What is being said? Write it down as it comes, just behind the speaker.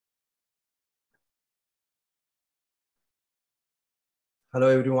Hello,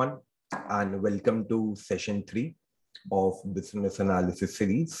 everyone, and welcome to session 3 of Business Analysis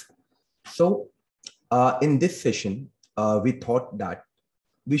series. So, in this session, we thought that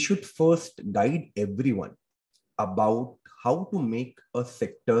we should first guide everyone about how to make a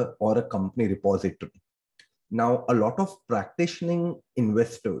sector or a company repository. Now, a lot of practicing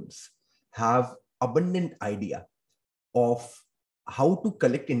investors have abundant idea of how to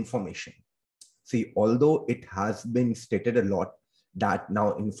collect information. See, although it has been stated a lot that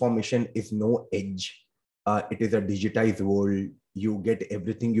now information is no edge, it is a digitized world, you get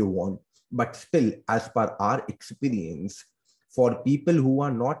everything you want. But still, as per our experience, for people who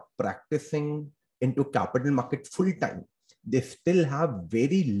are not practicing into capital market full time, they still have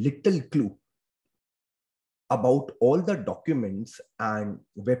very little clue about all the documents and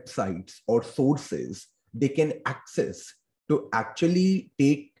websites or sources they can access to actually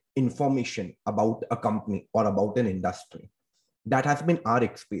take information about a company or about an industry. That has been our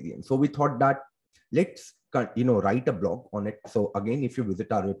experience. So we thought that let's write a blog on it. So again, if you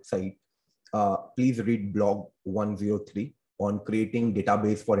visit our website, please read blog 103 on creating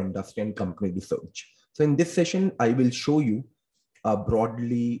database for industry and company research. So in this session, I will show you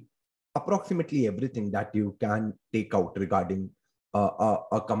broadly approximately everything that you can take out regarding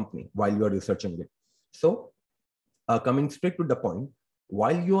a company while you are researching it. So coming straight to the point,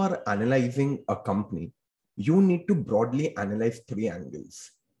 while you are analyzing a company, you need to broadly analyze 3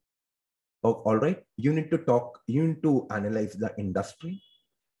 angles. All right. You need to analyze the industry.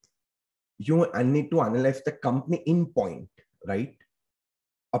 You need to analyze the company in point, right?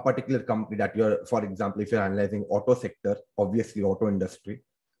 A particular company that you're, for example, if you're analyzing auto sector, obviously auto industry,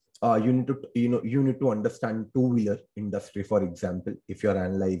 you need to understand two-wheeler industry, for example. If you're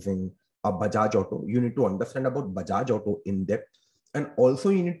analyzing a Bajaj Auto, you need to understand about Bajaj Auto in depth. And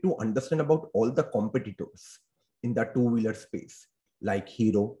also you need to understand about all the competitors in the two-wheeler space, like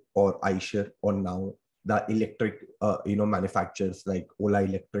Hero or Eicher, or now the electric manufacturers like Ola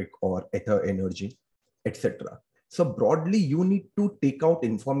Electric or Ether Energy, etc. So broadly, you need to take out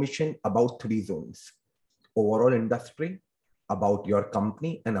information about 3 zones: overall industry, about your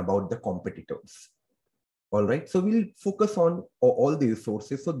company, and about the competitors. All right. So we'll focus on all these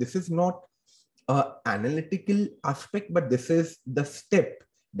sources. So this is not analytical aspect, but this is the step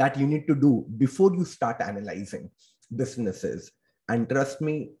that you need to do before you start analyzing businesses. And trust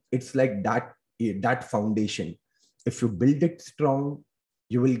me, it's like that foundation. If you build it strong,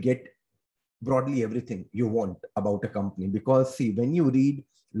 you will get broadly everything you want about a company. Because see, when you read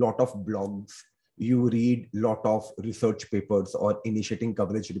a lot of blogs, you read a lot of research papers or initiating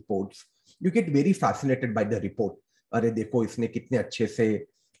coverage reports, you get very fascinated by the report. अरे देखो इसने कितने अच्छे से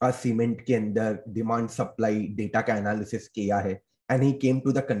cement के अंदर demand supply data का analysis किया है, and he came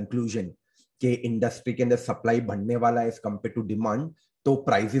to the conclusion कि इंडस्ट्री के अंदर सप्लाई बढ़ने वाला है एज कंपेयर टू डिमांड, तो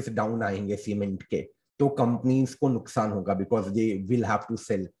प्राइसेस डाउन आएंगे सीमेंट के, तो कंपनीज को नुकसान होगा because they will have to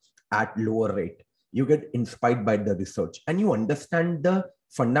cell at lower rate. You get inspired by the research and you understand the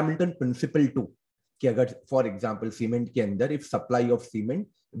fundamental principle too. कि अगर for example cement के अंदर if supply of cement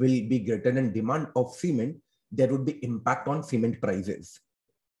will be greater than demand of cement, there would be impact on cement prices.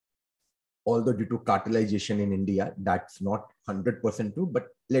 Although due to cartelization in India, that's not 100% true, but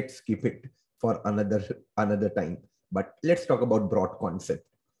let's keep it for another time. But let's talk about broad concept.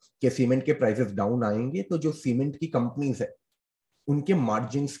 कि cement के prices down आएंगे तो जो cement की companies है उनके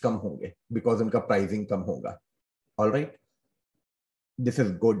margins कम होंगे because उनका प्राइसिंग कम होगा. Alright, this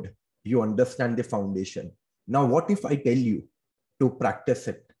is good. You understand the foundation. Now what if I tell you to practice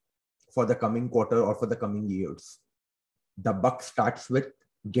it for the coming quarter और for the coming years? The buck starts with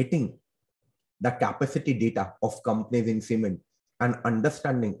getting the capacity data of companies in cement and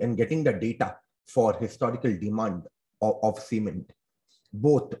understanding and getting the data for historical demand of cement,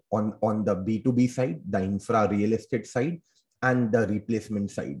 both on the B2B side, the infra real estate side, and the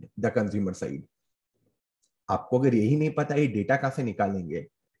replacement side, the consumer side. आपको अगर यही नहीं पता ये data कहां से निकालेंगे,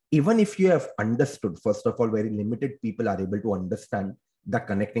 even if you have understood, first of all, very limited people are able to understand the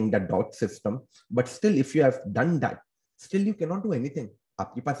connecting the dot system, but still if you have done that, still you cannot do anything.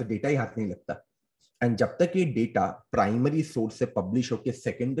 आपके पास data ही हाथ नहीं लगता. And जब तक ये data primary source से publish होकर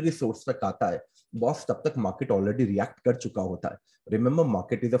secondary source तक आता है, बॉस, तब तक मार्केट ऑलरेडी रिएक्ट कर चुका होता है. Remember,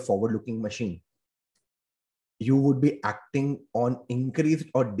 market is a forward looking machine. You would be acting on increased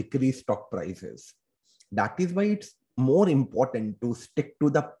or decreased stock prices. That is why it's more important to stick to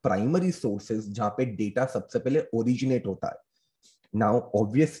the primary sources जहां पे data सबसे पहले originate होता है. Now,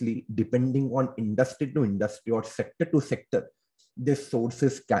 obviously, depending on industry to industry or sector to sector, these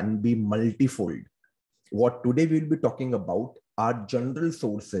sources can be multifold. What today we'll be talking about are general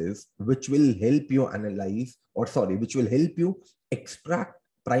sources which will help you analyze, which will help you extract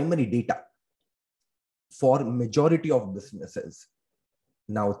primary data for majority of businesses.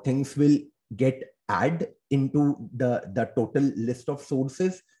 Now things will get added into the total list of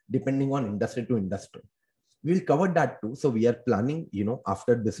sources depending on industry to industry. We'll cover that too. So we are planning,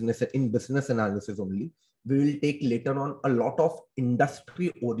 after business analysis only, we will take later on a lot of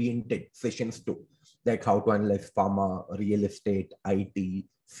industry oriented sessions too, like how to analyze pharma, real estate, IT,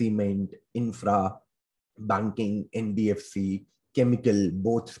 cement, infra, banking, NBFC, chemical,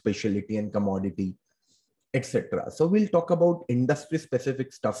 both specialty and commodity, etc. So we'll talk about industry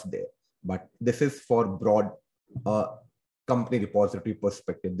specific stuff there, but this is for broad company repository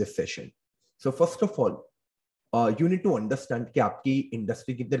perspective, this session. So first of all, you need to understand कि आपकी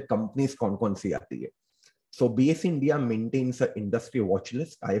industry की इधर companies कौन-कौन सी आती है. So BS India maintains an industry watch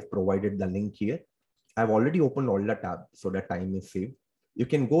list. I have provided the link here. I've already opened all the tabs so that time is saved. You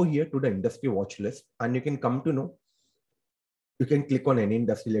can go here to the industry watch list and you can come to know. You can click on any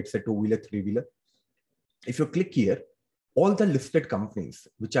industry, let's say two-wheeler, three-wheeler. If you click here, all the listed companies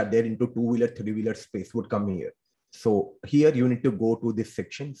which are there into two-wheeler, three-wheeler space would come here. So here you need to go to this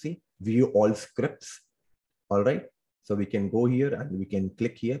section, see, view all scripts. All right. So we can go here and we can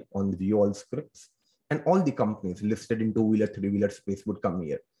click here on view all scripts, and all the companies listed in two-wheeler, three-wheeler space would come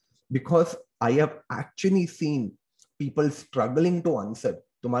here. Because I have actually seen people struggling to answer,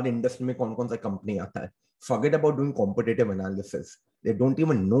 तुम्हारे industry में कौन-कौन सा company आता है. Forget about doing competitive analysis. They don't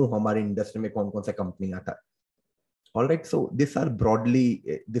even know हमारे industry में कौन-कौन सा company आता है. All right. So this is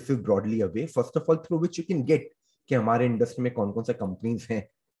broadly a way, first of all, through which you can get कि हमारे industry में कौन-कौन सा companies हैं.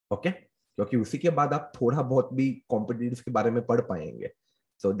 Okay. क्योंकि उसी के बाद आप थोड़ा बहुत भी कॉम्पिटिटिव्स के बारे में पढ़ पाएंगे.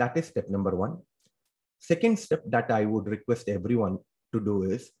 So that is step number 1. Second step that I would request everyone to do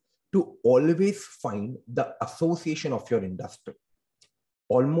is to always find the association of your industry.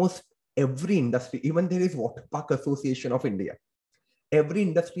 Almost every industry, even there is Water Park Association of India. Every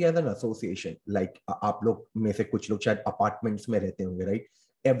industry has an association. Like आप लोग में से कुछ लोग शायद apartments में रहते होंगे, right?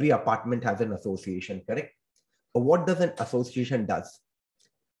 Every apartment has an association, correct? What does an association does?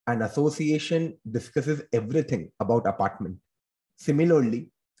 An association discusses everything about apartment.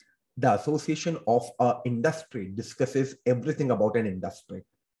 Similarly, the association of an industry discusses everything about an industry.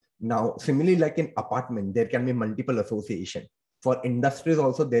 Now, similarly, like in apartment, there can be multiple associations. For industries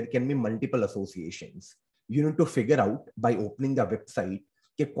also, there can be multiple associations. You need to figure out by opening the website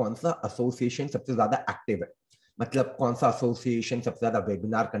कि कौन सा association सबसे ज़्यादा active है. मतलब कौन सा association सबसे ज़्यादा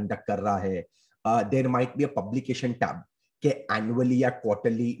webinar conduct कर रहा है. There might be a publication tab कि annually या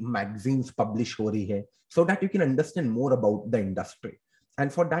quarterly magazines publish हो रही है, so that you can understand more about the industry.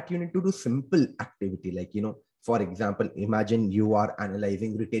 And for that, you need to do simple activity like, for example, imagine you are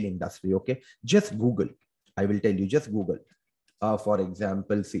analyzing retail industry. Okay, just Google. I will tell you, just Google. For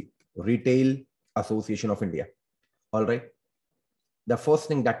example, see, Retail Association of India. All right. The first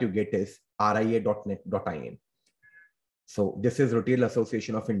thing that you get is ria.net.in. So this is Retail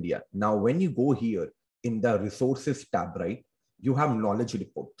Association of India. Now, when you go here in the resources tab, right, you have knowledge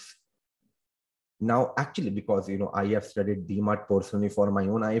reports. Now, actually, because, I have studied DMAT personally for my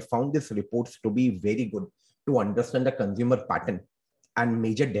own, I found these reports to be very good to understand the consumer pattern and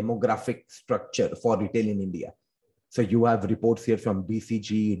major demographic structure for retail in India. So you have reports here from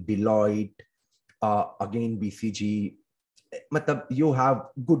BCG, Deloitte, again BCG. You have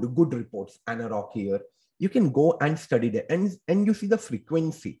good reports, Anarock here. You can go and study that, and you see the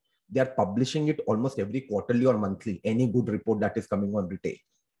frequency. They are publishing it almost every quarterly or monthly, any good report that is coming on retail.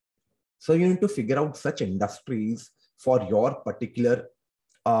 So you need to figure out such industries for your particular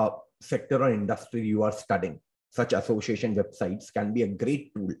sector or industry you are studying. Such association websites can be a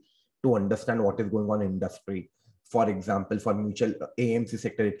great tool to understand what is going on in industry. For example, for mutual AMC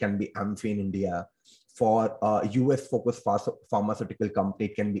sector, it can be AMFI in India. For US focused pharmaceutical company,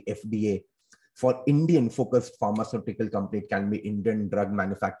 it can be FDA. For Indian focused pharmaceutical company, it can be Indian Drug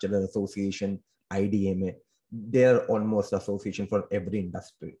Manufacturer Association, IDMA. There are almost association for every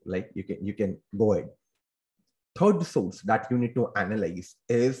industry. Like you can go ahead. Third source that you need to analyze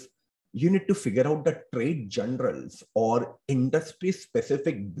is you need to figure out the trade journals or industry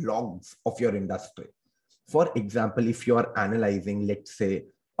specific blogs of your industry. For example, if you are analyzing, let's say,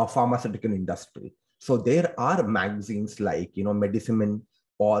 a pharmaceutical industry, so there are magazines like, Medicine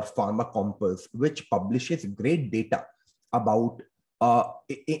or Pharma Compass, which publishes great data about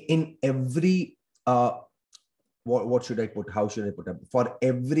in every, what should I put? How should I put it? For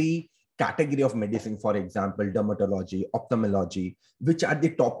every category of medicine, for example, dermatology, ophthalmology, which are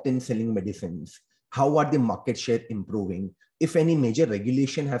the top 10 selling medicines? How are the market share improving? If any major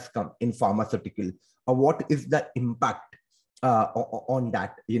regulation has come in pharmaceutical, or what is the impact on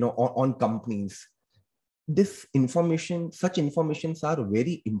that, on companies. This information, such informations are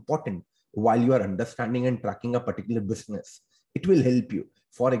very important while you are understanding and tracking a particular business. It will help you.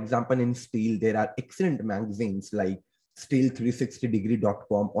 For example, in steel, there are excellent magazines like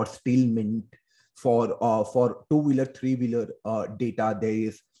steel360degree.com or Steel Mint. For two-wheeler, three-wheeler data, there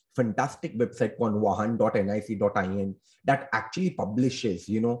is fantastic website called wahan.nic.in that actually publishes,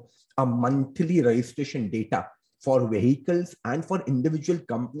 a monthly registration data for vehicles and for individual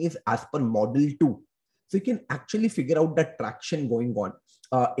companies as per model 2. So you can actually figure out the traction going on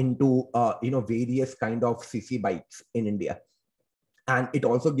into various kind of CC bikes in India. And it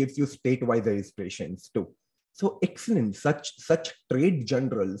also gives you state-wise registrations too. So excellent, such trade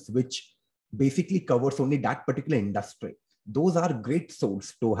journals, which basically covers only that particular industry. Those are great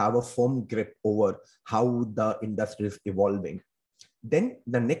source to have a firm grip over how the industry is evolving. Then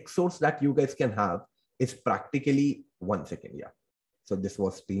the next source that you guys can have is practically, one second, yeah. So this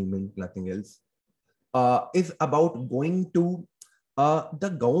was steaming, nothing else. Is about going to the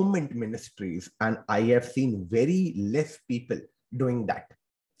government ministries. And I have seen very less people doing that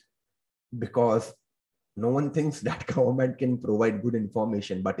because no one thinks that government can provide good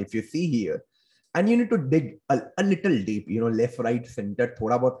information. But if you see here, and you need to dig a little deep, left, right, center,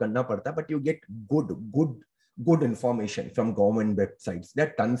 thoda bahut karna padta, but you get good information from government websites. There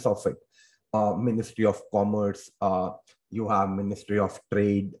are tons of it. Ministry of Commerce, you have Ministry of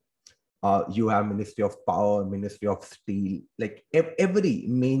Trade, you have Ministry of Power, Ministry of Steel. Like every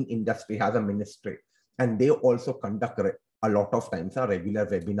main industry has a ministry, and they also conduct a lot of times a regular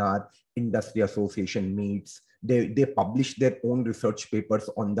webinar, industry association meets. They publish their own research papers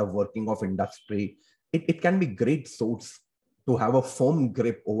on the working of industry. It can be great source to have a firm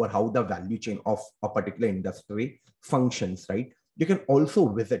grip over how the value chain of a particular industry functions, right? You can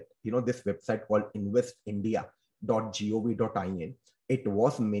also visit, this website called investindia.gov.in. It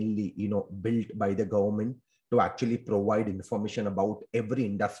was mainly, built by the government to actually provide information about every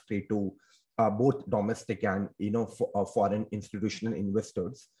industry to both domestic and, foreign institutional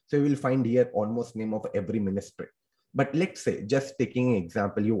investors. So you will find here almost name of every ministry. But let's say, just taking an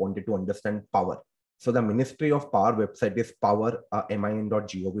example, you wanted to understand power. So the Ministry of Power website is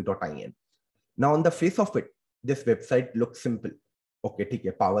power.min.gov.in. Now on the face of it, this website looks simple. Okay, ठीक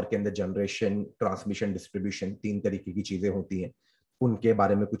है, power के अंदर generation, transmission, distribution, 3 तरीके की चीजें होती हैं, उनके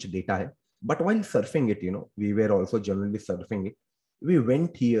बारे में कुछ data है. But while surfing it, we were also generally surfing it. We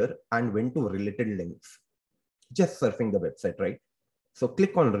went here and went to related links, just surfing the website, right? So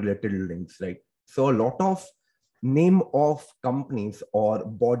click on related links, right? So a lot of name of companies or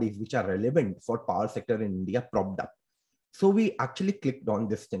bodies which are relevant for power sector in India propped up. So we actually clicked on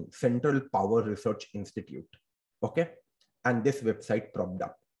this thing, Central Power Research Institute, okay? And this website propped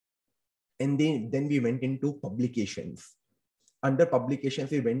up. And then we went into publications. Under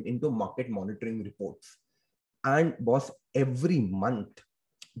publications, we went into market monitoring reports. And boss, every month,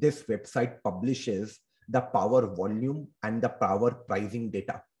 this website publishes the power volume and the power pricing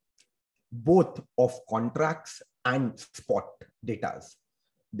data, both of contracts and spot data.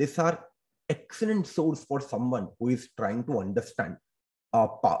 These are excellent source for someone who is trying to understand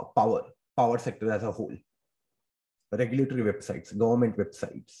power sector as a whole. Regulatory websites, government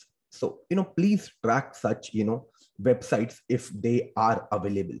websites. So, please track such, websites if they are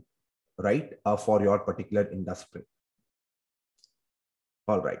available, right, for your particular industry.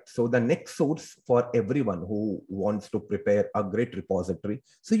 All right. So the next source for everyone who wants to prepare a great repository.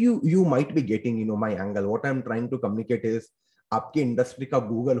 So you might be getting, my angle. What I'm trying to communicate is, आपके industry का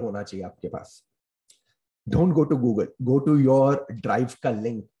Google होना चाहिए आपके पास. Don't go to Google. Go to your Drive का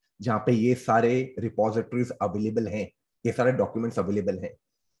link, जहाँ पे ये सारे repositories available हैं, ये सारे documents available हैं.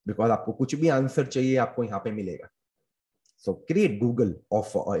 Because आपको कुछ भी answer चाहिए, आपको यहाँ पे मिलेगा. So create Google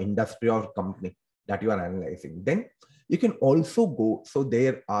of industry or company that you are analyzing. Then you can also go. So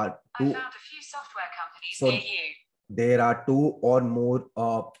there are two. I found a few software companies near you. There are 2 or more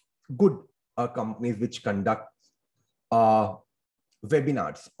good companies which conduct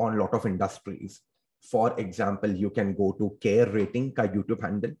webinars on a lot of industries. For example, you can go to Care Rating ka YouTube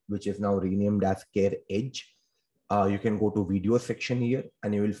handle, which is now renamed as Care Edge. You can go to video section here,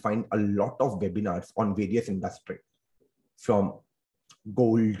 and you will find a lot of webinars on various industries, from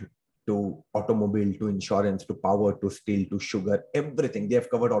gold to automobile to insurance to power to steel to sugar, everything. They have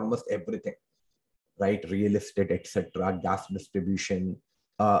covered almost everything, right? Real estate, etc., gas distribution,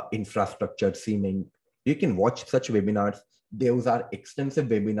 infrastructure, cement. You can watch such webinars. Those are extensive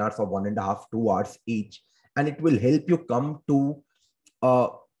webinars of 1.5 to 2 hours each, and it will help you come to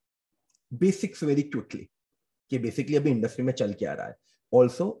basics very quickly. कि basically अभी industry में चल क्या रहा है.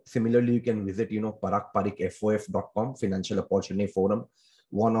 Also, similarly, you can visit, parakparikfof.com, Financial Opportunity Forum,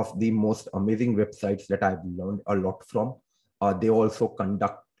 one of the most amazing websites that I've learned a lot from. They also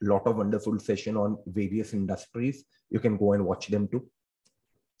conduct a lot of wonderful sessions on various industries. You can go and watch them too.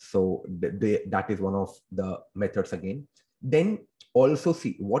 So that is one of the methods again. Then also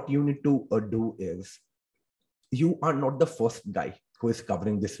see what you need to do is, you are not the first guy who is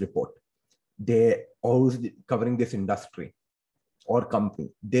covering this report. They're always covering this industry or company.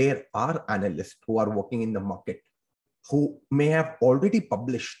 There are analysts who are working in the market who may have already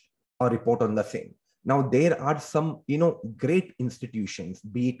published a report on the same. Now, there are some, great institutions,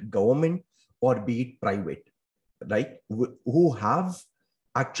 be it government or be it private, right, who have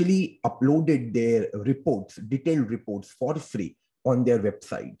actually uploaded their reports, detailed reports for free on their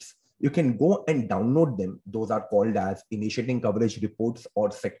websites. You can go and download them. Those are called as initiating coverage reports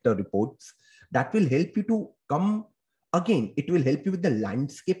or sector reports. That will help you to come, again, it will help you with the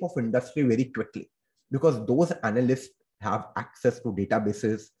landscape of industry very quickly, because those analysts have access to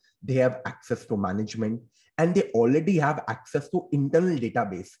databases, they have access to management, and they already have access to internal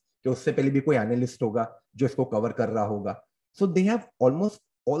database. कि उससे पहले भी कोई analyst होगा जो इसको cover कर रहा होगा. So they have almost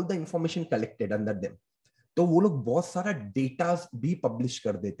all the information collected under them. तो वो लोग बहुत सारा डेटा भी पब्लिश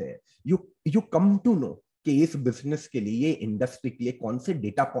कर देते हैं. You come to know कि इस बिजनेस के लिए, ये इंडस्ट्री के लिए कौन से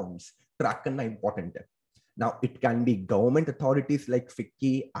डेटा पॉइंट्स ट्रैक करना इंपॉर्टेंट है. Now it can be government authorities like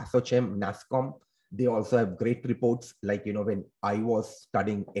FICCI, ASSOCHAM, NASSCOM. They also have great reports. Like, when I was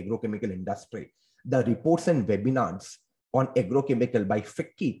studying agrochemical industry, the reports and webinars on agrochemical by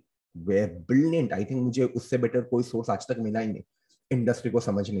FICCI were brilliant. I think मुझे उससे better कोई source आज तक मिला ही नहीं industry को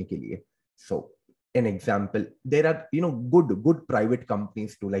समझने के लिए. So an example, there are, good private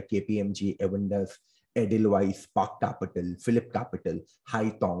companies too, like KPMG, Avendus, Edelweiss, Spark Capital, Phillip Capital,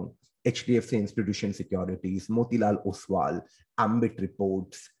 Haitong, HDFC Institution Securities, Motilal Oswal, Ambit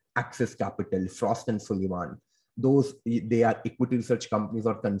Reports, Axis Capital, Frost and Sullivan. Those, they are equity research companies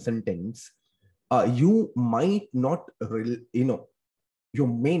or consultants. You might not, you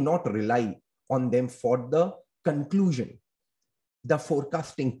may not rely on them for the conclusion, the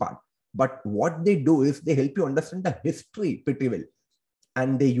forecasting part. But what they do is they help you understand the history pretty well.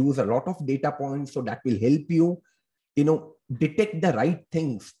 And they use a lot of data points, so that will help you, detect the right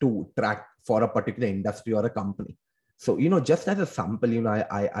things to track for a particular industry or a company. So, just as a sample,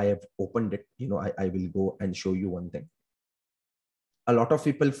 I have opened it, I will go and show you one thing. A lot of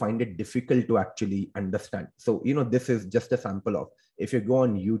people find it difficult to actually understand. So, this is just a sample of, if you go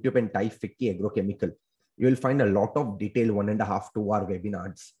on YouTube and type FICCI agrochemical, you will find a lot of detailed 1.5 to 2 hour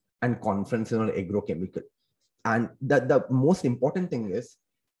webinars and conferences on agrochemical. And the most important thing is,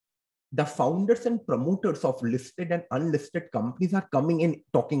 the founders and promoters of listed and unlisted companies are coming in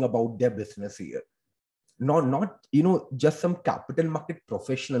talking about their business here. Not just some capital market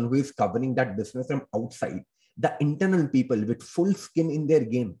professional who is covering that business from outside. The internal people with full skin in their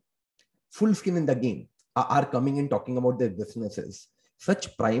game, full skin in the game, are coming in talking about their businesses.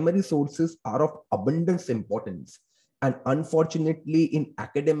 Such primary sources are of abundance importance. And unfortunately, in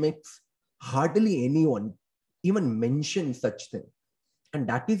academics, hardly anyone even mentions such thing. And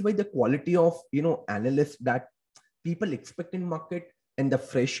that is why the quality of, analysts that people expect in market and the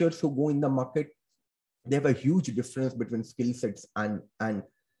freshers who go in the market, they have a huge difference between skill sets and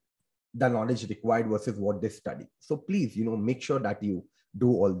the knowledge required versus what they study. So please, make sure that you do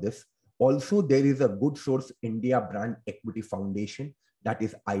all this. Also, there is a good source, India Brand Equity Foundation, that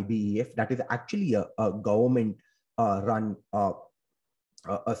is IBEF. That is actually a government run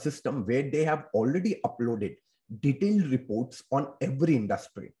a system where they have already uploaded detailed reports on every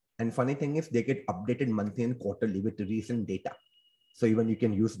industry. And funny thing is, they get updated monthly and quarterly with recent data. So even you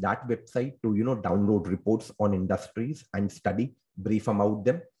can use that website to, download reports on industries and study, brief about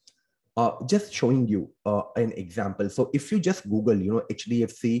them. Just showing you an example. So if you just Google,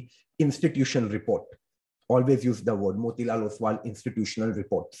 HDFC institutional report, always use the word Motilal Oswal institutional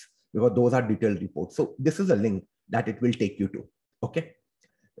reports, because those are detailed reports. So this is a link that it will take you to. Okay.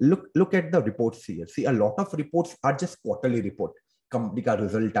 Look at the reports here. See, a lot of reports are just quarterly report. Company का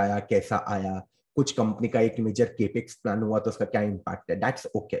result आया, कैसा आया, कुछ company का एक major capex plan हुआ तो उसका क्या impact है. That's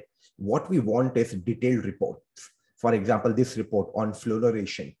okay. What we want is detailed reports. For example, this report on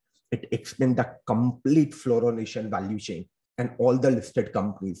fluorination, it explains the complete fluorination value chain and all the listed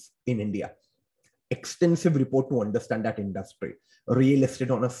companies in India. Extensive report to understand that industry. Real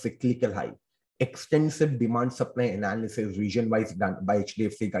estate on a cyclical high. Extensive demand supply analysis region wise done by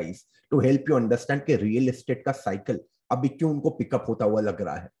HDFC guys to help you understand कि real estate का cycle अभी क्यों उनको pick up होता हुआ लग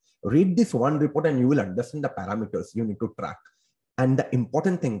रहा है. Read this one report and you will understand the parameters you need to track. And the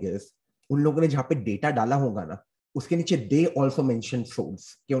important thing is, उन लोगों ने जहाँ पे data डाला होगा ना, उसके नीचे दे ऑल्सो मेंशन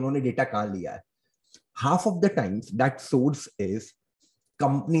सोर्स कि उन्होंने डेटा कहां लिया है. Half of the times that source is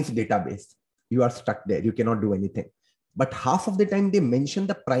company's database. You are stuck there, you cannot do anything. But half of the time they mention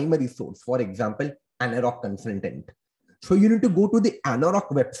the primary source, for example Anarock consultant. So you need to go to the Anarock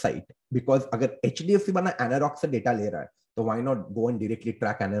website, because अगर HDFC बना Anarock से data ले रहा है, तो why not go and directly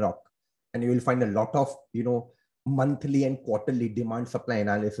track Anarock, and you will find a lot of monthly and quarterly demand supply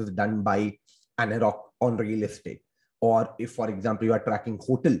analysis done by Anarock on real estate. Or if for example you are tracking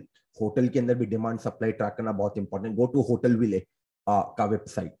hotel के अंदर भी demand supply track करना बहुत important. Go to hotel विले का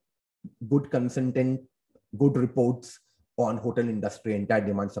website, good consultant, good reports on hotel industry, entire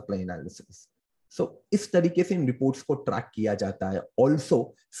demand supply analysis. सो इस तरीके से इन reports को ट्रैक किया जाता है.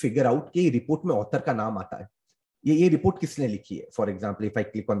 ऑल्सो फिगर आउट कि रिपोर्ट में ऑथर का नाम आता है, ये रिपोर्ट किसने लिखी है. For example if I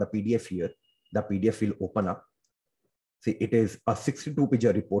click on the PDF here, the PDF will open up. See it is a 62 page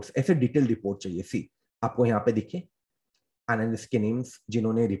report. ऐसे डिटेल रिपोर्ट चाहिए. सी आपको यहाँ पे दिखे एनालिस्ट के नेम्स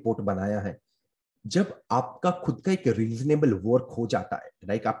जिन्होंने रिपोर्ट बनाया है. जब आपका खुद का एक रीजनेबल वर्क हो जाता है,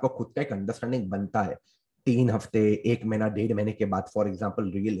 लाइक आपका खुद का एक अंडरस्टैंडिंग बनता है, 3 हफ्ते, 1 महीना, 1.5 महीने के बाद, फॉर एग्जांपल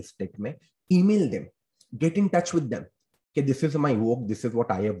रियल एस्टेट में, email them, get in touch with them कि this is my work, this is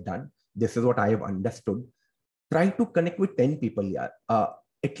what I have done, this is what I have understood. Try to connect with 10 people यार.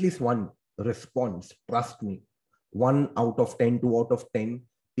 At least one response, trust me, 1 out of 10, 2 out of 10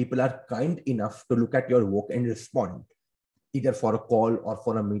 people are kind enough to look at your work and respond, either for a call or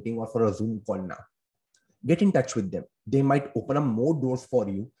for a meeting or for a Zoom call now. Get in touch with them. They might open up more doors for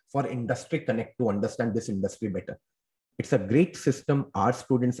you for industry connect to understand this industry better. It's a great system. Our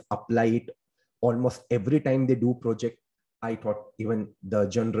students apply it almost every time they do project. I thought even the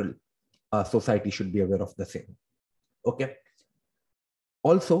general society should be aware of the same. Okay.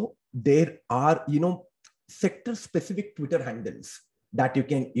 Also, there are, sector specific Twitter handles that you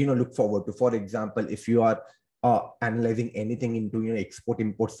can, look forward to. For example, if you are analyzing anything into export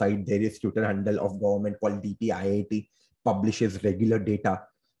import side, there is Twitter handle of government called DPIIT, publishes regular data.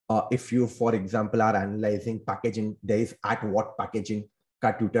 If you for example are analyzing packaging, there is at what packaging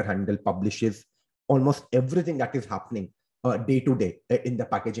ka Twitter handle publishes almost everything that is happening day to day in the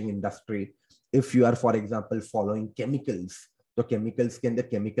packaging industry. If you are for example following chemicals, तो chemicals के अंदर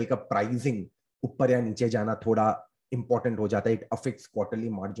chemical का pricing ऊपर या नीचे जाना थोड़ा important हो जाता है. It affects quarterly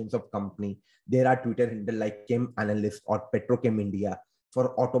margins of company. There are Twitter handle like Chem Analyst or Petrochem India. For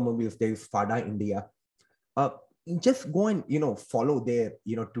automobiles, there is FADA India. Just go and follow their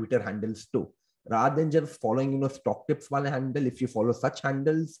Twitter handles too, rather than just following stock tips wala handle. If you follow such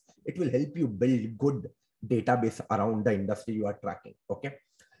handles, it will help you build good database around the industry you are tracking. Okay.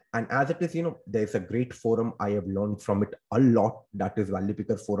 And as it is, there's a great forum. I have learned from it a lot. That is Value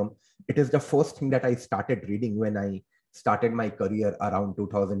Picker Forum. It is the first thing that I started reading when I started my career around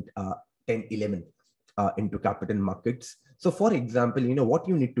 2010-11 into capital markets. So for example, what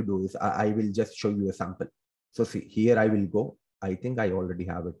you need to do is, I will just show you a sample. So see, here I will go. I think I already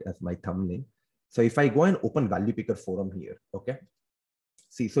have it as my thumbnail. So if I go and open Value Picker Forum here, okay.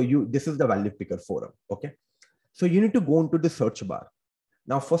 See, so this is the Value Picker Forum, okay. So you need to go into the search bar.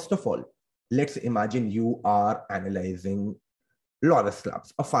 Now, first of all, let's imagine you are analyzing Laurus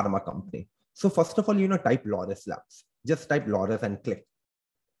Labs, a pharma company. So first of all, type Laurus Labs. Just type Laurus and click.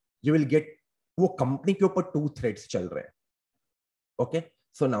 You will get वो company के ऊपर 2 threads चल रहे हैं. Okay.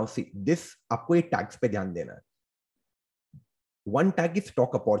 So now see this. आपको ये tags पे ध्यान देना है. One tag is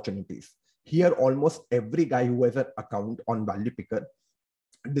stock opportunities. Here, almost every guy who has an account on Value Picker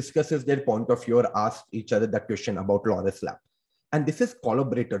discusses their point of view or asks each other that question about Laurus Labs. And this is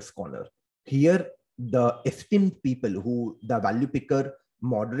collaborators corner. Here, the esteemed people who the Value Picker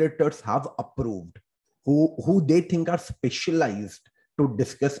moderators have approved, who they think are specialized to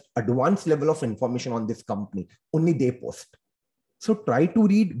discuss advanced level of information on this company, only they post. So try to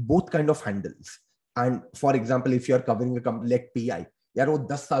read both kind of handles. And for example, if you are covering a company like PI, यार वो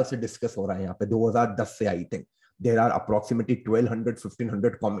 10 साल से discuss हो रहा है यहाँ पे, 2010 से I think. There are approximately 1200,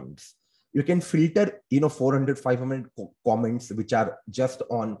 1500 comments. You can filter 400, 500 comments which are just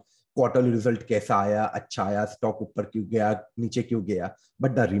on quarterly result कैसा आया, अच्छा आया, stock ऊपर क्यों गया, नीचे क्यों गया.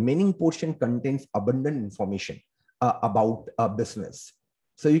 But the remaining portion contains abundant information about a business.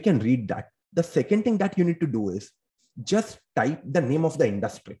 So you can read that. The second thing that you need to do is just type the name of the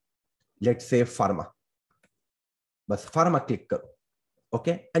industry. Let's say Pharma. बस Pharma click करो.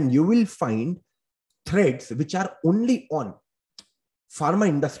 Okay. And you will find threads which are only on pharma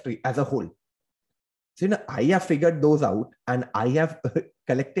industry as a whole. So I have figured those out and I have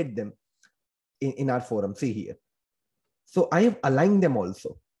collected them in our forum. See here. So I have aligned them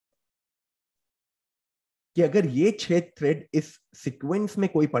also. कि अगर ये 6 thread इस sequence में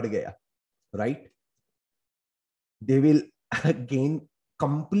कोई पड़ गया, right? they will gain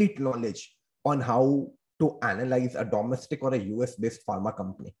complete knowledge on how to analyze a domestic or a US based pharma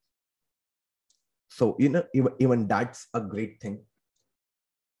company. So, even that's a great thing.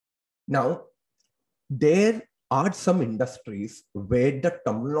 Now, there are some industries where the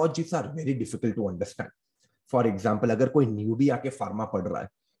terminologies are very difficult to understand. For example, अगर कोई newbie आके pharma पढ़ रहा है,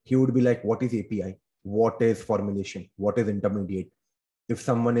 he would be like, what is API? What is formulation? What is intermediate? If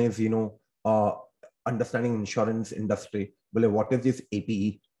someone is, understanding insurance industry, well, what is this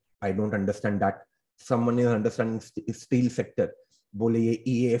APE? I don't understand that. Someone is understanding steel sector, बोले ये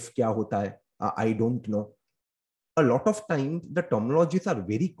EAF क्या होता है? I don't know. A lot of times the terminologies are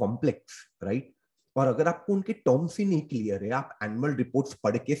very complex, right? और अगर आपको उनके terms ही नहीं क्लियर है, आप एनुअल रिपोर्ट्स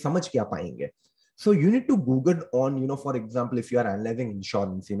पढ़ के समझ क्या पाएंगे? So you need to Google on, for example, if you are analyzing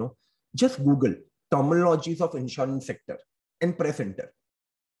insurance, just Google terminologies of insurance sector and press enter.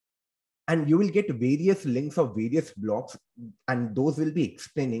 And you will get various links of various blogs, and those will be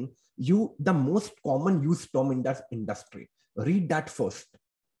explaining you the most common used term in that industry. Read that first.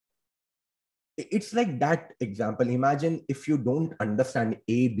 It's like that example. Imagine if you don't understand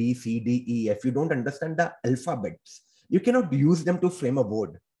A, B, C, D, E, if you don't understand the alphabets, you cannot use them to frame a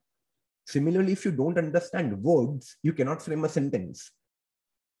word. Similarly, if you don't understand words, you cannot frame a sentence.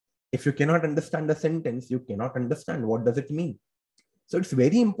 If you cannot understand a sentence, you cannot understand what does it mean. So it's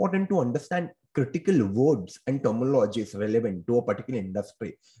very important to understand critical words and terminologies relevant to a particular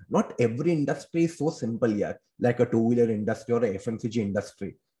industry. Not every industry is so simple here, like a two-wheeler industry or a FMCG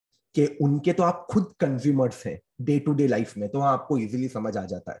industry. कि उनके तो आप खुद consumers हैं day to day life में, तो आपको easily समझ आ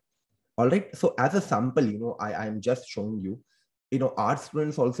जाता है. All right. So as a sample, I am just showing you, our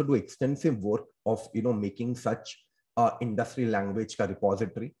students also do extensive work of, making such industry language ka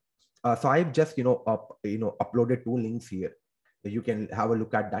repository. So I've just, uploaded 2 links here. You can have a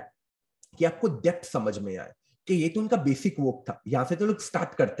look at that. कि आपको depth समझ में आए कि ये तो उनका basic work था. यहाँ से तो लोग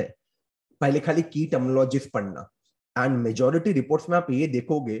स्टार्ट करते हैं, पहले खाली की टर्मिनोलॉजीज पढ़ना. एंड मेजॉरिटी रिपोर्ट्स में आप ये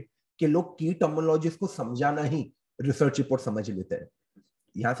देखोगे कि लोग की टर्मिनोलॉजीज को समझाना ही रिसर्च रिपोर्ट समझ लेते हैं.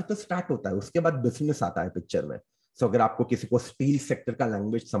 यहाँ से तो स्टार्ट होता है, उसके बाद बिजनेस आता है पिक्चर में. सो अगर आपको किसी को स्टील सेक्टर का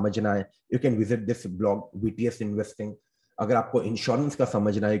लैंग्वेज समझना है, you can visit this blog VTS investing. अगर आपको इंश्योरेंस का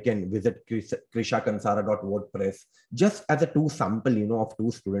समझना है, you can visit krishakansara.wordpress. Just as a 2 sample, of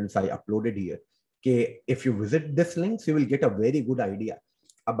 2 students I uploaded here. Okay, if you visit this links, you will get a very good idea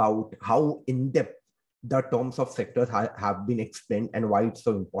about how in depth the terms of sectors have been explained and why it's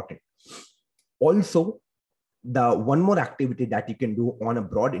so important. Also, the one more activity that you can do on a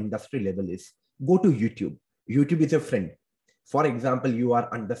broad industry level is go to YouTube. YouTube is a friend. For example, you are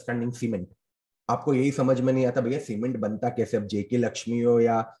understanding cement. आपको यही समझ में नहीं आता भैया cement बनता कैसे. अब जेके लक्ष्मी हो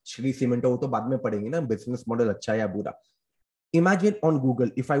या श्री सीमेंट हो तो बाद में पढ़ेंगे ना, बिजनेस मॉडल अच्छा या बुरा. Imagine on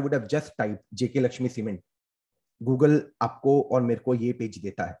Google if I would have just type JK Lakshmi cement, Google आपको और मेरे को ये पेज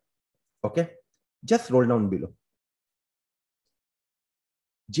देता है. Okay, just roll down below.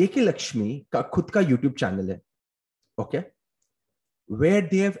 जेके लक्ष्मी का खुद का यूट्यूब चैनल है. Okay, where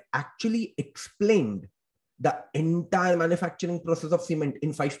they have actually explained the entire manufacturing process of cement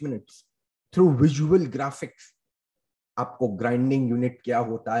in 5 minutes through visual graphics. आपको ग्राइंडिंग यूनिट क्या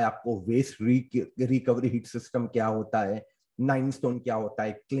होता है, आपको वेस्ट रिकवरी हीट सिस्टम क्या होता है, 9 स्टोन क्या होता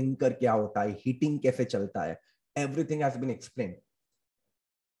है, क्लिंकर क्या होता है, हीटिंग कैसे चलता है, everything has been explained.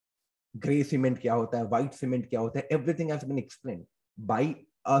 Grey cement क्या होता है, व्हाइट सीमेंट क्या होता है, everything has been explained bye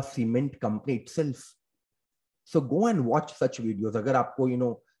a cement company itself. So go and watch such videos. अगर आपको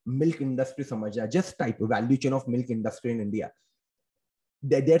मिल्क इंडस्ट्री समझना है, just type value chain of milk industry in India.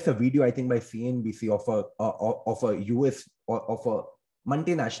 There's a video I think by CNBC of a US of a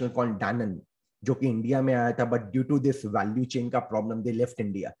multinational called Danone, जो कि India में आया था, but due to this value chain का problem they left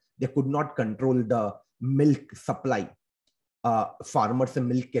India. They could not control the milk supply. Farmer से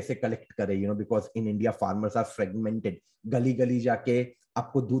milk कैसे collect करे, because in India farmers are fragmented. गली गली जाके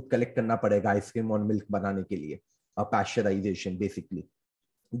आपको दूध कलेक्ट करना पड़ेगा आइसक्रीम और मिल्क बनाने के लिए. Pasteurisation basically.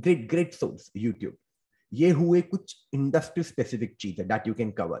 Great source YouTube. ये हुए कुछ इंडस्ट्री स्पेसिफिक चीजें that you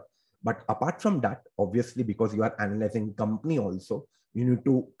can cover. But apart from that, obviously because you are analyzing company also, you need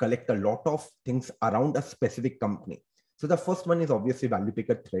to collect a lot of things around a specific company. So the first one is obviously value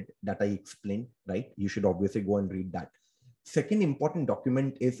picker thread that I explained, right? You should obviously go and read that. Second important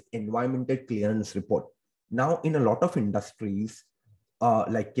document is environmental clearance report. Now, in a lot of industries,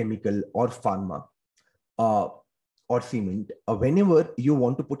 like chemical or pharma or cement, whenever you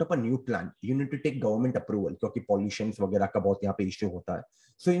want to put up a new plant, you need to take government approval because pollutions वगैरह का बहुत यहाँ पे issue होता है.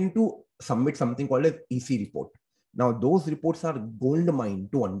 So you need to submit something called as EC report. Now, those reports are gold mine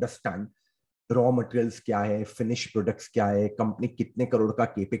to understand raw materials क्या है, finish products क्या है, कंपनी कितने करोड़ का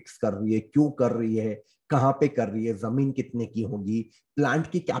केपेक्स कर रही है, क्यों कर रही है, कहाँ पे कर रही है, जमीन कितने की होगी,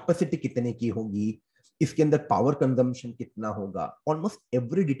 प्लांट की कैपेसिटी कितने की होगी, इसके अंदर पावर कंजम्पशन कितना होगा. Almost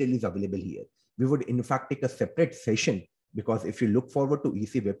every detail is available here. We would in fact take a separate session, because if you look forward to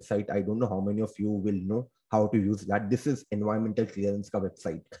EC website, I don't know how many of you will know how to use that. This is environmental clearance का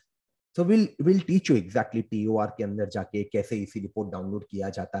website. So we'll teach you exactly TOR के अंदर जाके कैसे EC report download किया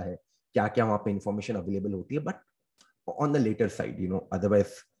जाता है, क्या क्या वहाँ पे information available होती है, but on the later side, you know,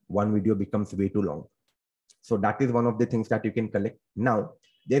 otherwise one video becomes way too long. So that is one of the things that you can collect. Now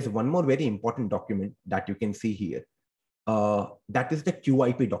there's one more very important document that you can see here. That is the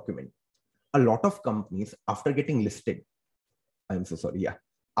QIP document. A lot of companies, after getting listed, I'm so sorry, yeah,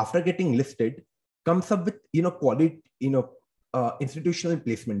 after getting listed, comes up with, you know, quality, you know, institutional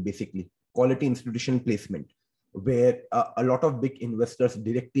placement, basically quality institutional placement, where a lot of big investors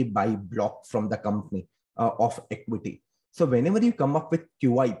directly buy block from the company of equity. So whenever you come up with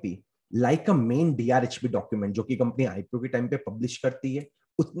QIP, like a main DRHP document, जो कि company IPO के time पे publish करती है,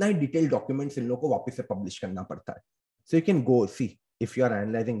 उतना ही detail documents in लोगों को वापस से पब्लिश करना पड़ता है. So you can go see if you are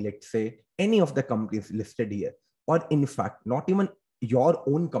analyzing, let's say, any of the companies listed here, or in fact, not even your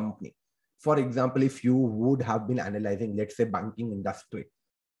own company. For example, if you would have been analyzing, let's say, banking industry,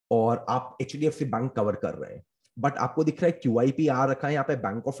 और आप HDFC bank cover कर रहे हैं, but आपको दिख रहा है QIP आ रखा है यहाँ पे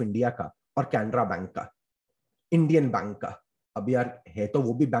बैंक ऑफ इंडिया का और कैनरा बैंक का, इंडियन बैंक का. अब यार है तो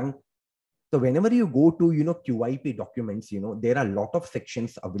वो भी bank. So whenever you go to, you know, QIP documents, you know, there are a lot of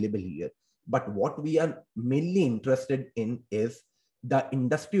sections available here. But what we are mainly interested in is the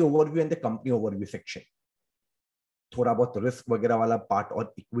industry overview and the company overview section. थोड़ा बहुत risk वगैरह वाला part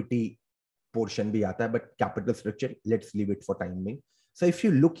और equity portion भी आता है, but capital structure, let's leave it for time being. So if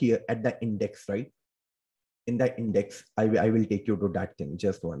you look here at the index, right? In the index, I will take you to that thing.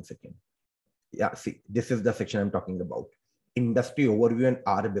 Just one second. Yeah, see, this is the section I'm talking about. Industry overview and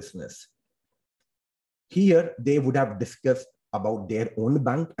our business. Here, they would have discussed about their own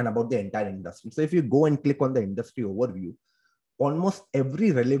bank and about the entire industry. So if you go and click on the industry overview, almost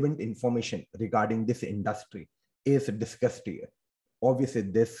every relevant information regarding this industry is discussed here. Obviously,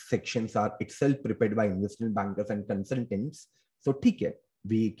 these sections are itself prepared by investment bankers and consultants. So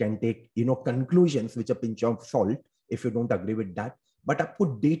we can take, you know, conclusions which a pinch of salt if you don't agree with that. But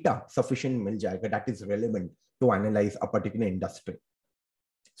आपको data sufficient मिल जाएगा that is relevant to analyze a particular industry.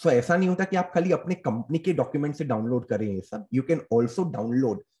 So ऐसा नहीं होता कि आप खाली अपने company के डॉक्यूमेंट से डाउनलोड करें ये सब. You can also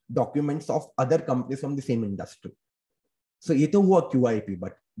download documents of other companies from the same industry. सो ये तो हुआ QIP,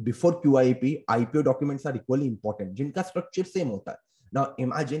 but before QIP IPO documents are equally important, जिनका स्ट्रक्चर सेम होता है. Now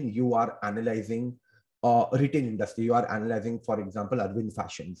imagine you are analysing retail industry, you are analysing for example Arvind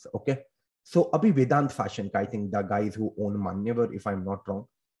fashions. Okay, सो अभी वेदांत fashion का, I think the guys who own मान्यवर, if I am not wrong,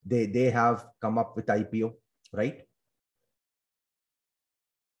 they have come up with IPO, right?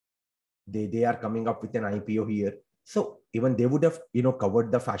 They are coming up with an IPO here. So even they would have, you know,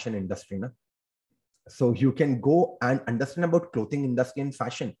 covered the fashion industry, na? So you can go and understand about clothing industry and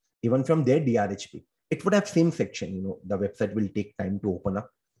fashion even from their DRHP. It would have same section, you know, the website will take time to open up,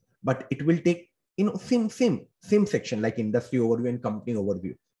 but it will take, you know, same section like industry overview and company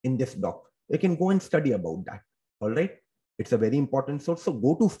overview in this doc. You can go and study about that. All right, it's a very important source. So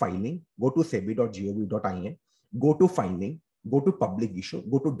go to filing, go to sebi.gov.in, go to filing, go to public issue,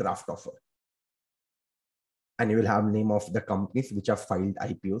 go to draft offer, and you will have name of the companies which have filed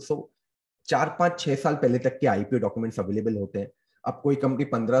IPO. So 4-5-6 साल पहले तक के IPO documents available होते हैं. अब कोई company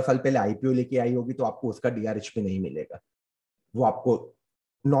 15 साल पहले IPO लेके आई होगी तो आपको उसका DRHP नहीं मिलेगा. वो आपको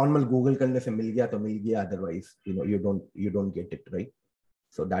नॉर्मल गूगल करने से मिल गया तो मिल गया, otherwise you don't get it, right?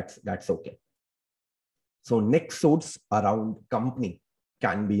 So that's okay. So next source around company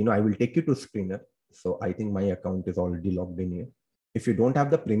can be, you know, I will take you to Screener. So I think my account is already logged in here. If you don't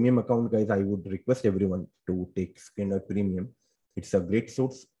have the premium account, guys, I would request everyone to take Screener Premium. It's a great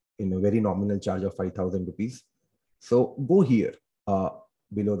source in a very nominal charge of 5,000 rupees. So go here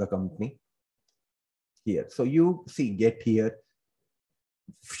below the company here. So you see, get here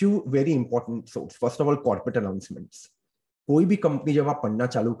few very important sources. First of all, corporate announcements. कोई भी company जब आप पढ़ना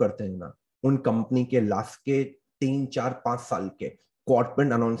चालू करते हैं ना, उन कंपनी के लास्ट के 3-4-5 साल के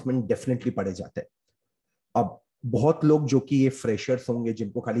कॉर्पोरेट अनाउंसमेंट डेफिनेटली पढ़े जाते हैं. अब बहुत लोग जो कि ये फ्रेशर्स होंगे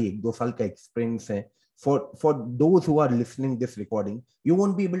जिनको खाली 1-2 साल का एक्सपीरियंस है, for those who are listening this recording, you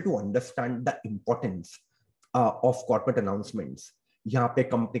won't be able to understand the importance of corporate announcements. यहाँ पे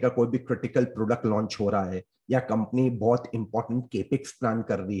कंपनी का कोई भी क्रिटिकल प्रोडक्ट लॉन्च हो रहा है, या कंपनी बहुत इंपॉर्टेंट केपेक्स प्लान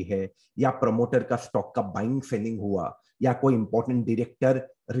कर रही है, या प्रमोटर का स्टॉक का बाइंग सेलिंग हुआ, या कोई इंपॉर्टेंट डायरेक्टर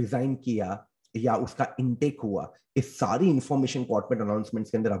रिजाइन किया, या उसका इनटेक हुआ, इस सारी इंफॉर्मेशन कॉर्पोरेट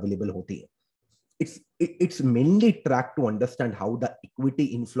अनाउंसमेंट्स के अंदर अवेलेबल होती है. it's mainly tracked to understand how the equity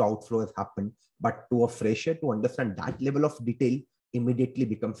inflow outflow has happened. But to a fresher, to understand that level of detail immediately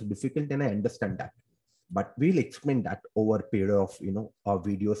becomes difficult, and I understand that. But we'll explain that over a period of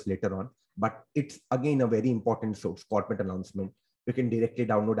videos later on. But it's again a very important source, corporate announcement. You can directly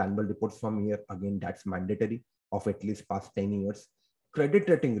download annual reports from here. Again, that's mandatory of at least past 10 years. Credit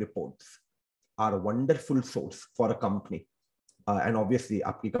rating reports are a wonderful source for a company. And obviously,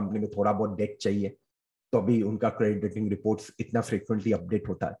 आपकी company में थोड़ा बहुत date चाहिए, तो अभी उनका credit rating reports इतना frequently update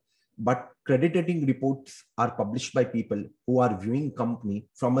होता है. But credit rating reports are published by people who are viewing company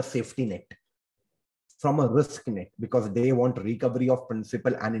from a safety net, from a risk net, because they want recovery of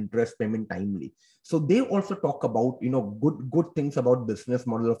principal and interest payment timely. So they also talk about good things about business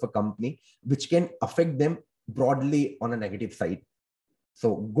model of a company, which can affect them broadly on a negative side.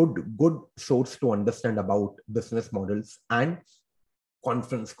 So good source to understand about business models. And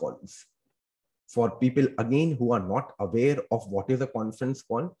conference calls for people again who are not aware of what is a conference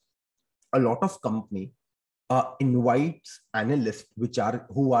call. A lot of company invites analysts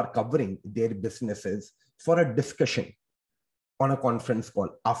who are covering their businesses for a discussion on a conference call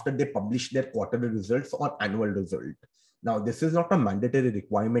after they publish their quarterly results or annual result. Now, this is not a mandatory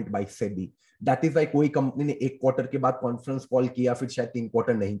requirement by SEBI. That is why कोई company ने एक quarter के बाद conference call किया, फिर शायद 3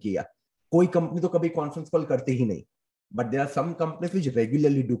 quarter नहीं किया. कोई कंपनी तो कभी कॉन्फ्रेंस कॉल करते ही नहीं. But there are some companies which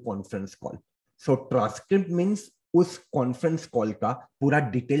regularly do conference call. So transcript means उस conference call का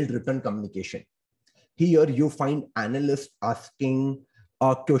पूरा detailed written communication. Here you find analysts asking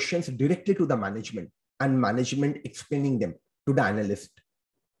questions directly to the management, and management explaining them to the analyst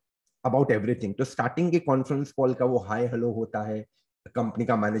about everything. तो starting के conference call का वो hi hello होता है, company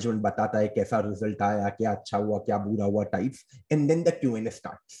का मैनेजमेंट बताता है कैसा रिजल्ट आया, क्या अच्छा हुआ, क्या बुरा हुआ types, and then the Q&A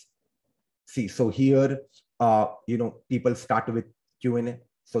starts. See, so here people start with Q&A.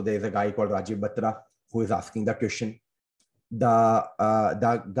 So there's a guy called Rajiv Batra who is asking the question. The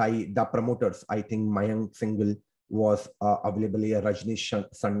promoters, I think Mayank Singhal was available here. Rajnish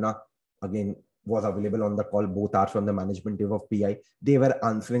Sanna again was available on the call. Both are from the management team of PI. They were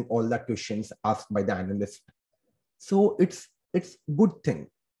answering all the questions asked by the analyst. So it's good thing.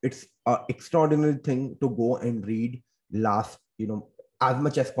 It's an extraordinary thing to go and read last, as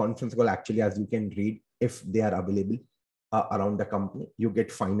much as conference call actually as you can read if they are available around the company. You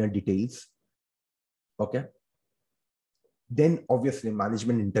get finer details. Okay. Then obviously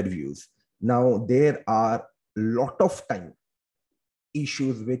management interviews. Now there are a lot of time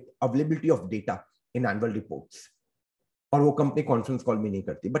issues with availability of data in annual reports. और वो company conference call में नहीं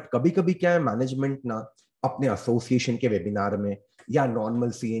करती. But कभी कभी क्या है, management ना अपने एसोसिएशन के वेबिनार में या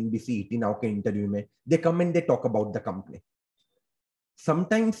नॉर्मल CNBC ET Now के इंटरव्यू में they come and they talk about the company.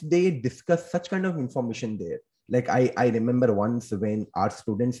 Sometimes they discuss such kind of information there. Like I remember once when our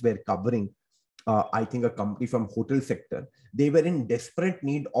students were covering I think a company from hotel sector. They were in desperate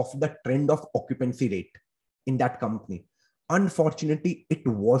need of the trend of occupancy rate in that company. Unfortunately, it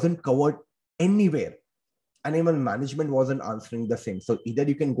wasn't covered anywhere, and even management wasn't answering the same. So either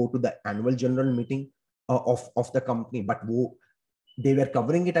you can go to the annual general meeting of the company, but they were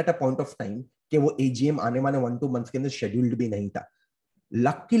covering it at a point of time कि वो AGM आने वाले 1-2 months के अंदर scheduled भी नहीं था.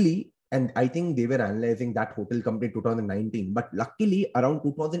 Luckily, and I think they were analyzing that hotel company 2019, but luckily around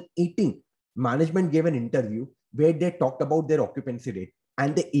 2018, management gave an interview where they talked about their occupancy rate,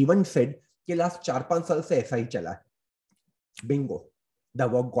 and they even said कि last 4-5 साल से ऐसा ही चला है. Bingo, the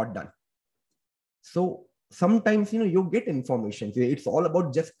work got done. So sometimes you get information. It's all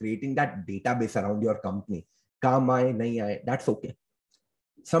about just creating that database around your company. काम आए नहीं आए, that's okay.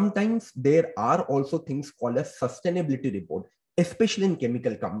 Sometimes there are also things called a sustainability report, especially in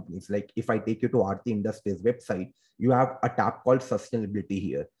chemical companies. Like if I take you to Aarti Industries website, you have a tab called sustainability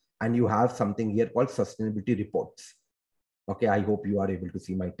here, and you have something here called sustainability reports. Okay, I hope you are able to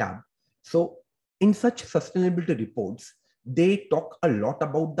see my tab. So in such sustainability reports, they talk a lot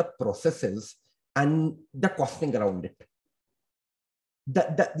about the processes and the costing around it.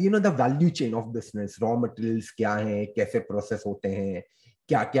 The value chain of business, raw materials क्या है, कैसे process होते हैं,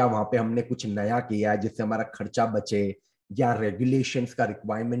 क्या क्या वहां पे हमने कुछ नया किया है जिससे हमारा खर्चा बचे, या regulations का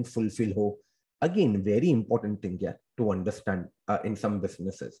requirement fulfill हो. Again, very important thing here to understand in some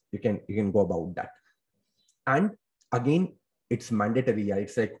businesses. You can go about that. And again, it's mandatory. Yeah,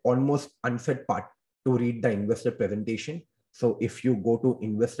 it's like almost unsaid part to read the investor presentation. So if you go to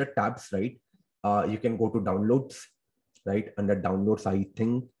investor tabs, right, you can go to downloads, right? Under downloads, I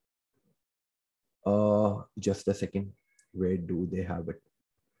think, just a second, where do they have it?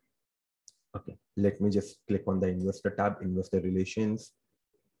 Okay, let me just click on the investor tab, investor relations.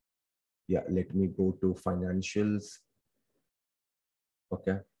 Yeah, let me go to financials.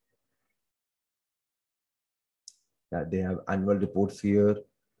 Okay. Yeah, they have annual reports here.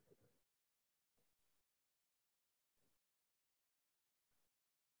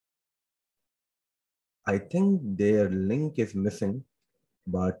 I think their link is missing,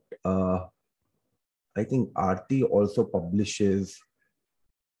 but I think Aarti also publishes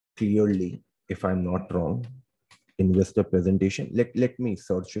clearly, if I'm not wrong, investor presentation. Let me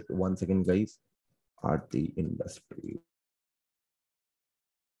search it once again, guys. Aarti Industries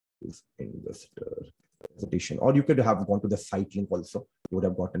investor presentation, or you could have gone to the site link also. You would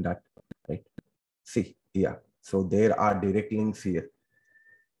have gotten that, right? See, yeah. So there are direct links here.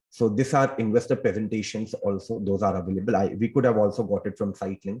 So these are investor presentations also. Those are available. We could have also got it from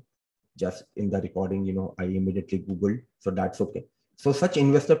site link. Just in the recording, I immediately Googled. So that's okay. So such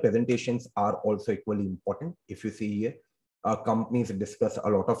investor presentations are also equally important. If you see here, companies discuss a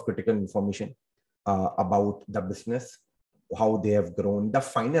lot of critical information about the business, how they have grown, the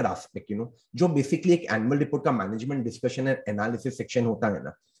finer aspect, जो basically एक annual report का management discussion and analysis section होता है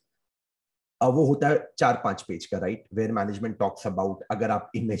ना, वो होता है 4-5 page का, right, where management talks about, अगर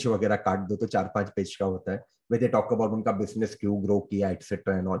आप इमेज वगैरह काट दो तो 4-5 पेज का होता है, वेयर दे टॉक अबाउट उनका बिजनेस क्यों ग्रो किया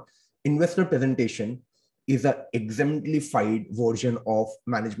etcetera and all. Investor presentation is a exemplified version of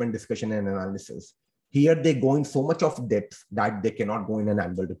management discussion and analysis. Here they go in so much of depth that they cannot go in an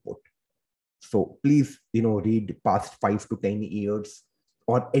annual report. So please, read past 5 to 10 years,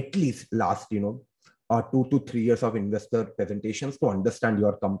 or at least last, 2 to 3 years of investor presentations to understand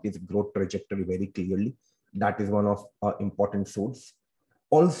your company's growth trajectory very clearly. That is one of important source.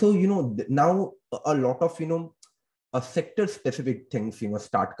 Also, now a lot of, sector specific things,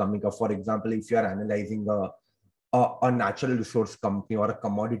 start coming up. For example, if you are analyzing a natural resource company or a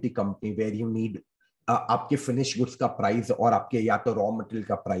commodity company where you need आपके finished goods का price और आपके या तो raw material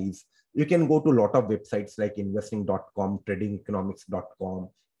का price, you can go to a lot of websites like investing.com, tradingeconomics.com,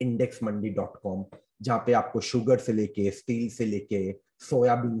 indexmandi.com, जहाँ पे आपको शुगर से लेके स्टील से लेके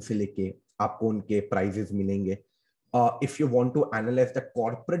सोयाबीन से लेके आपको उनके प्राइजेस मिलेंगे. If you want to analyze the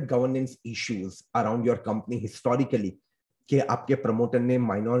corporate governance issues around your company historically, कि आपके प्रमोटर ने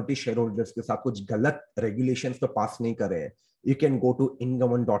माइनॉरिटी शेयर होल्डर्स के साथ कुछ गलत रेगुलेशंस तो पास नहीं करे हैं, you can go to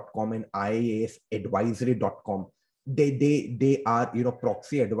ingovern.com and iasadvisory.com. They are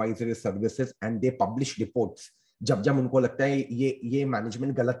proxy advisory services and they publish reports जब जब उनको लगता है ये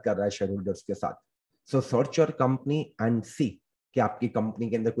मैनेजमेंट गलत कर रहा है शेयर होल्डर्स के साथ. So search your company and see कि आपकी कंपनी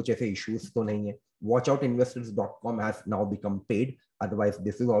के अंदर कुछ ऐसे इश्यूज तो नहीं है. watchoutinvestors.com has now become paid. Otherwise,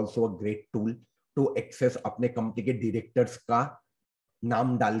 this is also a great tool to access अपने कंपनी के डायरेक्टर्स का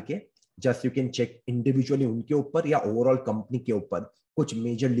नाम डाल के just you can check individually उनके ऊपर या ओवरऑल कंपनी के ऊपर कुछ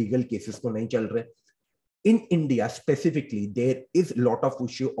मेजर लीगल केसेस तो नहीं चल रहे. In India specifically, there is a lot of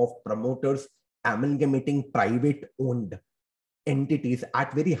issue of promoters amalgamating private owned entities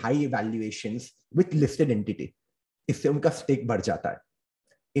at very high valuations with listed entity. इससे उनका स्टेक बढ़ जाता है.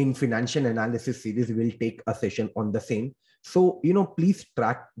 In financial analysis series, we'll take a session on the same. So, please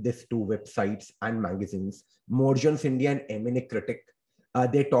track these two websites and magazines, Mergers India and M&A Critic.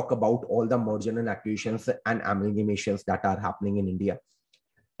 They talk about all the merger and acquisitions and amalgamations that are happening in India.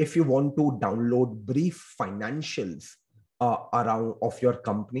 If you want to download brief financials around of your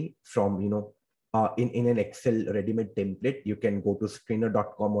company from, in an Excel ready-made template, you can go to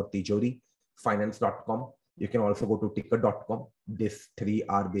screener.com or tijorifinance.com. You can also go to ticker.com. These three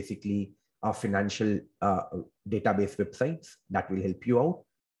are basically financial database websites that will help you out.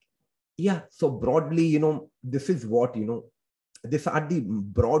 Yeah, so broadly, this is what, these are the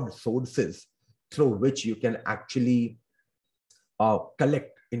broad sources through which you can actually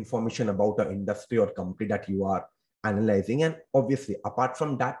collect information about an industry or company that you are analyzing. And obviously, apart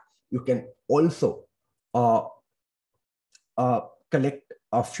from that, you can also collect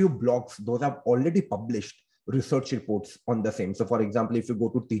a few blogs. Those have already published research reports on the same. So for example, if you go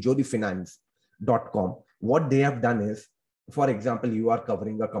to tijorifinance.com, what they have done is, for example, you are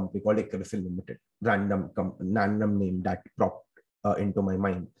covering a company called Ecrisil Limited, random name that popped into my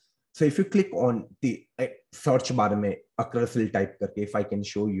mind. So if you click on the search bar में Ecrisil type करके, if I can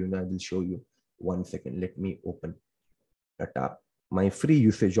show you, and I will show you. 1 second, let me open that up. My free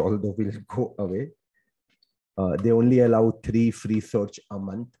usage although will go away. They only allow 3 free search a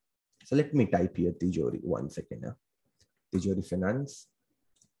month. So let me type here Tijori. 1 second. Tijori Finance.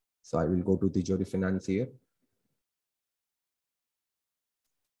 So I will go to Tijori Finance here.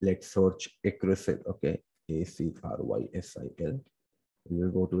 Let's search Ecrisil. Okay. ACRYSIL. We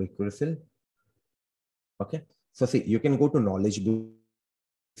will go to Ecrisil. Okay. So see, you can go to knowledge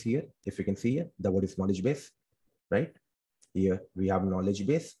base here. If you can see here, the word is knowledge base, right? Here we have knowledge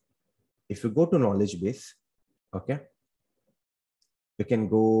base. If you go to knowledge base, okay, you can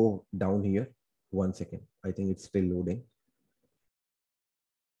go down here 1 second. I think it's still loading.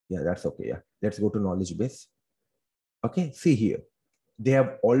 Yeah, that's okay. Yeah, let's go to knowledge base. Okay, see here. They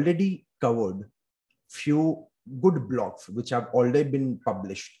have already covered few good blogs which have already been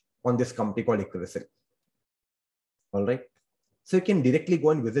published on this company called Equasil. All right. So you can directly go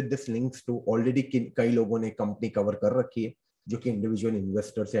and visit this links to already कई लोगों ने company cover कर रखी है जो कि individual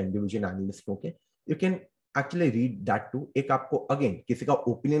investors या individual analysts हो के. You can actually read that too. एक आपको again किसी का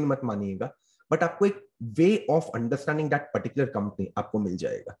opinion मत मानिएगा, but आपको एक way of understanding that particular company आपको मिल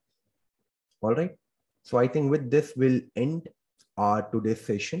जाएगा. All right. So I think with this we'll end our today's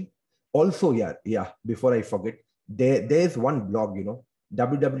session. Also, before I forget, there's one blog,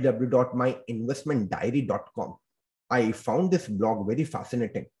 www.myinvestmentdiary.com. I found this blog very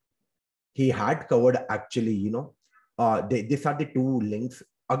fascinating. He had covered actually, these are the two links.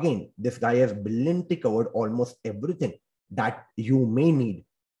 Again, this guy has brilliantly covered almost everything that you may need,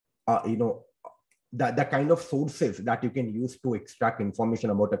 the kind of sources that you can use to extract information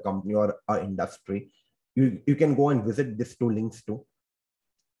about a company or an industry. You can go and visit these two links too.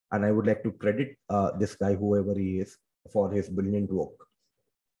 And I would like to credit this guy, whoever he is, for his brilliant work.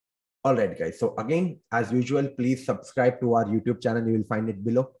 All right, guys. So again, as usual, please subscribe to our YouTube channel. You will find it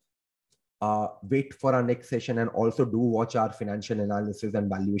below. Wait for our next session and also do watch our financial analysis and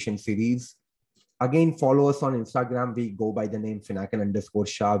valuation series. Again, follow us on Instagram. We go by the name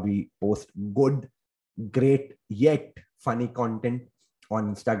Finakan_Shah. We post good, great, yet funny content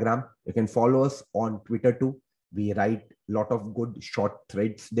on Instagram. You can follow us on Twitter too. We write a lot of good short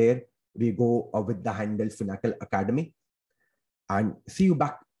threads there. We go with the handle Finacle Academy. And see you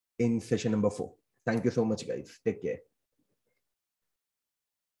back in session number 4. Thank you so much, guys. Take care.